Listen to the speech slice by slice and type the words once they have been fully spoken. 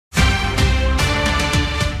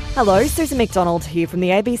Hello, Susan McDonald here from the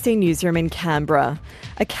ABC Newsroom in Canberra.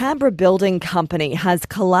 A Canberra building company has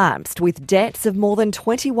collapsed with debts of more than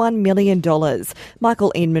 $21 million.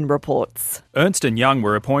 Michael Inman reports. Ernst & Young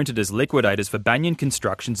were appointed as liquidators for Banyan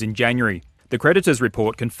Constructions in January. The creditors'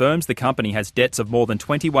 report confirms the company has debts of more than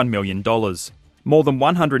 $21 million. More than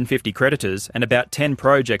 150 creditors and about 10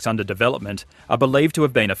 projects under development are believed to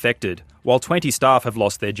have been affected, while 20 staff have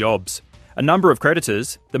lost their jobs. A number of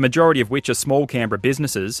creditors, the majority of which are small Canberra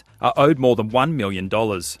businesses, are owed more than $1 million.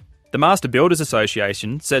 The Master Builders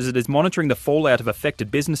Association says it is monitoring the fallout of affected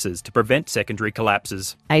businesses to prevent secondary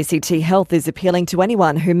collapses. ACT Health is appealing to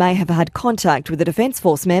anyone who may have had contact with a Defence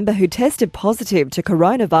Force member who tested positive to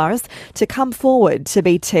coronavirus to come forward to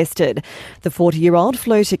be tested. The 40-year-old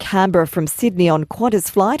flew to Canberra from Sydney on Qantas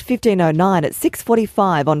Flight 1509 at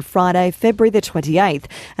 6:45 on Friday, February the 28th,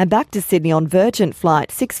 and back to Sydney on Virgin Flight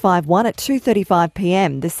 651 at 2:35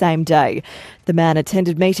 p.m. the same day. The man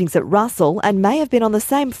attended meetings at Russell and may have been on the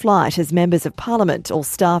same flight as members of Parliament or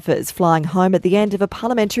staffers flying home at the end of a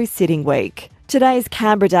parliamentary sitting week. Today's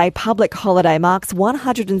Canberra Day public holiday marks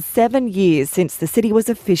 107 years since the city was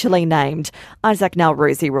officially named. Isaac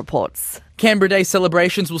Nalruzi reports. Canberra Day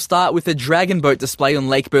celebrations will start with a dragon boat display on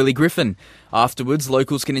Lake Burley Griffin. Afterwards,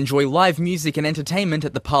 locals can enjoy live music and entertainment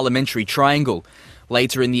at the Parliamentary Triangle.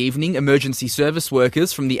 Later in the evening, emergency service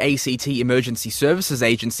workers from the ACT Emergency Services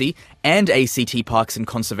Agency and ACT Parks and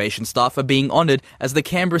Conservation staff are being honoured as the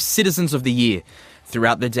Canberra Citizens of the Year.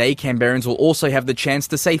 Throughout the day, Canberrans will also have the chance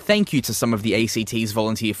to say thank you to some of the ACT's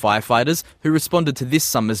volunteer firefighters who responded to this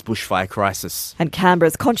summer's bushfire crisis. And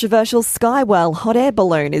Canberra's controversial Skywell hot air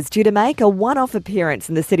balloon is due to make a one-off appearance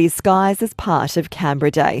in the city's skies as part of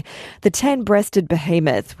Canberra Day. The 10-breasted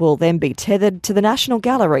behemoth will then be tethered to the National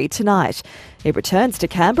Gallery tonight. It returns to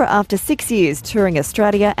Canberra after 6 years touring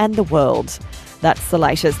Australia and the world. That's the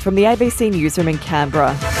latest from the ABC Newsroom in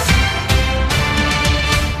Canberra.